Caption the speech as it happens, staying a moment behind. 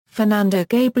Fernando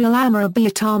Gabriel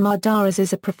Amorebieta Mardaras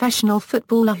is a professional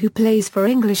footballer who plays for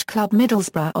English club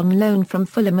Middlesbrough on loan from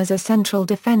Fulham as a central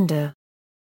defender.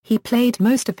 He played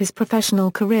most of his professional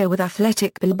career with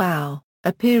Athletic Bilbao,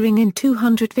 appearing in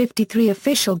 253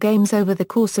 official games over the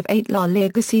course of 8 La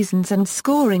Liga seasons and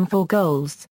scoring 4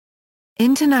 goals.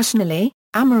 Internationally,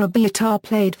 Amorebieta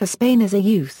played for Spain as a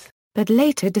youth, but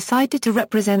later decided to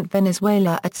represent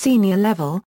Venezuela at senior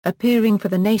level, appearing for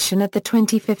the nation at the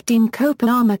 2015 Copa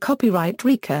Arma Copyright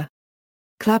Rica.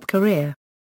 Club career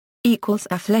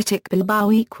Athletic Bilbao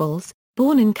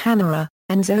Born in Canara,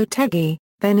 Anzoátegui,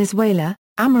 Venezuela,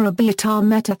 Amorebieta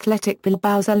met Athletic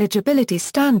Bilbao's eligibility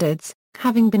standards,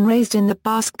 having been raised in the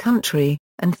Basque Country,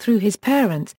 and through his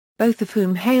parents, both of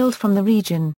whom hailed from the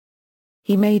region.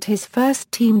 He made his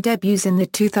first team debuts in the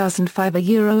 2005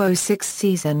 Euro 06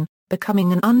 season,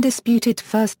 becoming an undisputed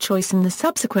first choice in the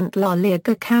subsequent La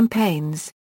Liga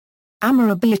campaigns.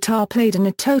 Amorebieta played in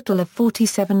a total of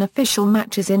 47 official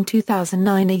matches in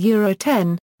 2009 Euro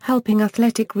 10, helping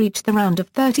Athletic reach the round of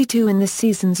 32 in the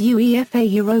season's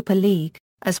UEFA Europa League,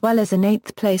 as well as an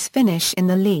 8th-place finish in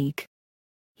the league.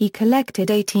 He collected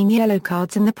 18 yellow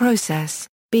cards in the process,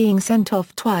 being sent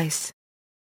off twice.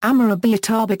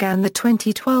 Amorebieta began the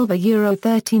 2012 Euro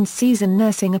 13 season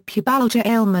nursing a pubalgia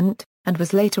ailment, and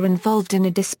was later involved in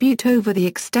a dispute over the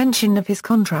extension of his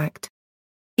contract.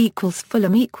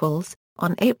 Fulham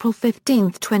On April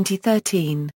 15,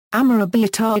 2013,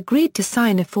 Amorebieta agreed to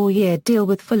sign a 4-year deal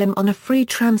with Fulham on a free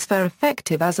transfer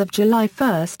effective as of July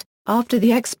 1, after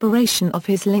the expiration of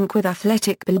his link with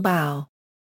Athletic Bilbao.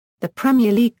 The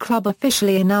Premier League club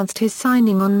officially announced his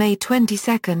signing on May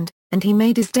 22, and he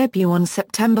made his debut on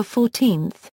September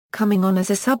 14, coming on as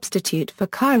a substitute for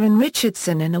Kieran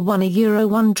Richardson in a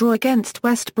 1-1 draw against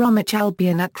West Bromwich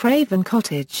Albion at Craven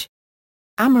Cottage.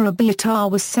 Amorebieta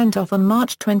was sent off on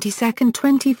March 22,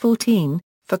 2014,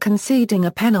 for conceding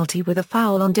a penalty with a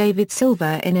foul on David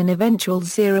Silva in an eventual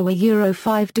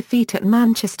 0-5 defeat at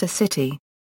Manchester City.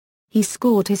 He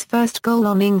scored his first goal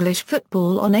on English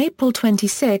football on April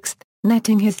 26,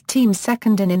 netting his team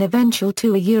second in an eventual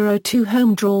 2-2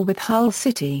 home draw with Hull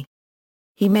City.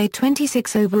 He made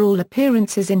 26 overall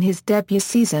appearances in his debut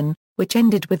season, which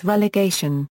ended with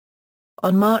relegation.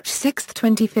 On March 6,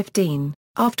 2015,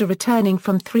 after returning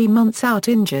from 3 months out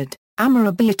injured,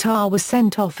 Amorebieta was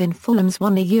sent off in Fulham's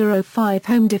 1-5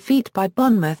 home defeat by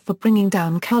Bournemouth for bringing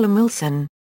down Callum Wilson.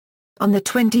 On the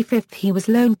 25th he was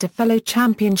loaned to fellow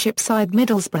Championship side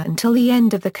Middlesbrough until the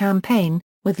end of the campaign,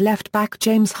 with left-back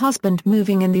James Husband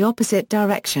moving in the opposite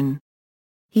direction.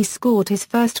 He scored his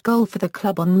first goal for the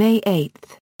club on May 8,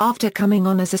 after coming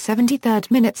on as a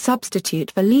 73rd-minute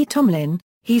substitute for Lee Tomlin.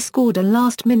 He scored a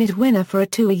last-minute winner for a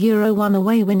 2-1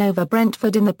 away win over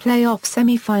Brentford in the playoff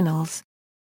semi-finals.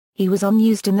 He was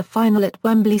unused in the final at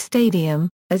Wembley Stadium,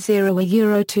 a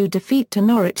 0-2 defeat to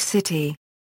Norwich City.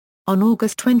 On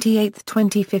August 28,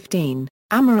 2015,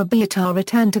 Amorebieta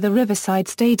returned to the Riverside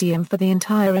Stadium for the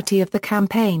entirety of the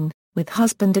campaign, with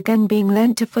Husband again being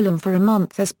lent to Fulham for a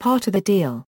month as part of the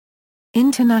deal.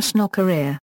 International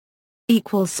career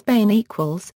Spain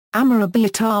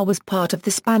Amorebieta was part of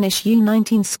the Spanish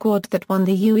U19 squad that won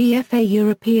the UEFA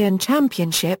European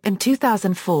Championship in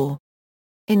 2004.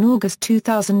 In August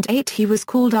 2008 he was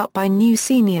called up by new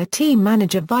senior team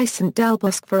manager Vicente Del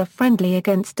Bosque for a friendly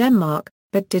against Denmark,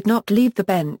 but did not leave the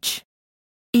bench.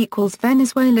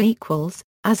 Venezuela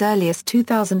As early as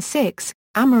 2006,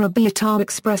 Amorebieta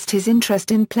expressed his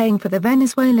interest in playing for the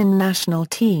Venezuelan national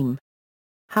team.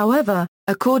 However,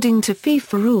 according to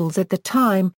FIFA rules at the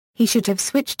time, he should have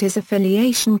switched his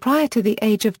affiliation prior to the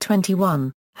age of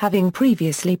 21, having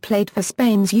previously played for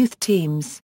Spain's youth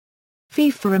teams.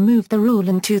 FIFA removed the rule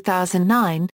in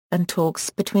 2009, and talks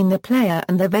between the player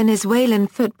and the Venezuelan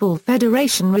Football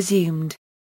Federation resumed.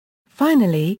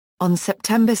 Finally, on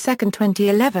September 2,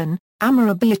 2011,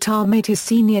 Amorebieta made his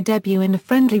senior debut in a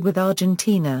friendly with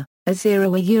Argentina, a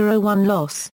 0-1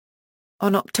 loss.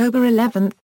 On October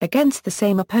 11, against the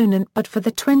same opponent but for the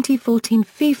 2014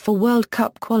 FIFA World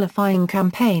Cup qualifying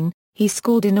campaign, he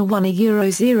scored in a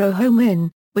 1-0 home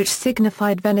win, which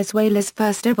signified Venezuela's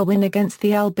first ever win against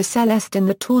the Albiceleste in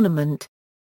the tournament.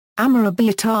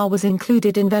 Amorebieta was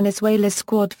included in Venezuela's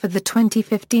squad for the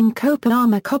 2015 Copa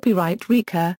Arma Copyright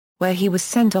Rica, where he was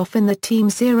sent off in the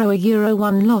team's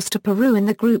 0-1 loss to Peru in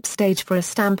the group stage for a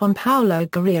stamp on Paulo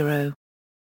Guerrero.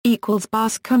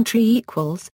 Basque Country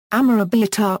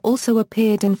Amorebieta also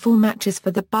appeared in 4 matches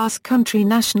for the Basque Country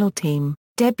national team,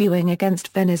 debuting against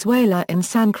Venezuela in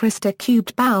San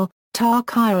Cristobal,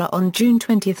 Tarqueira on June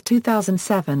 20,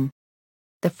 2007.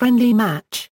 The friendly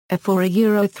match, a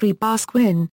 4-3 Basque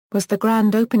win, was the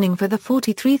grand opening for the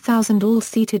 43,000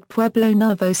 all-seated Pueblo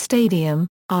Nuevo Stadium,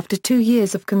 after 2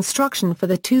 years of construction for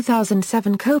the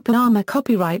 2007 Copa Arma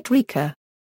copyright Rica.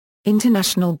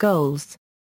 International goals.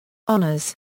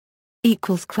 Honours.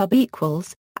 Club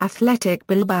Athletic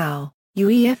Bilbao,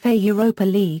 UEFA Europa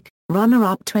League,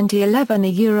 runner-up 2011 a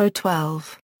Euro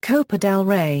 12, Copa del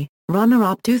Rey,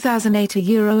 runner-up 2008 a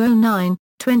Euro 09,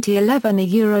 2011 a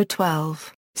Euro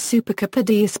 12, Supercopa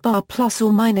de España plus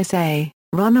or minus A,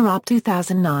 runner-up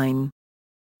 2009.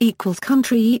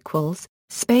 Country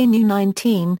Spain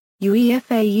U19,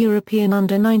 UEFA European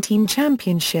Under-19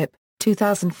 Championship,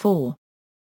 2004.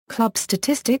 Club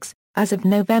statistics, as of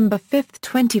November 5,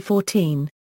 2014.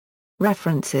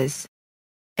 References.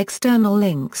 External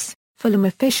links, Fulham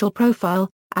official profile,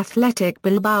 Athletic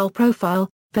Bilbao profile,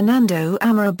 Fernando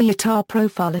Amorebieta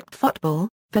profile at Football,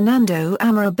 Fernando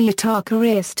Amorebieta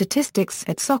career statistics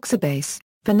at Soxabase,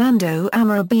 Fernando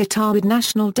Amorebieta with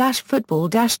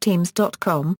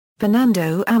national-football-teams.com,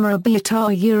 Fernando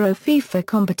Amorebieta Euro FIFA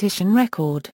competition record.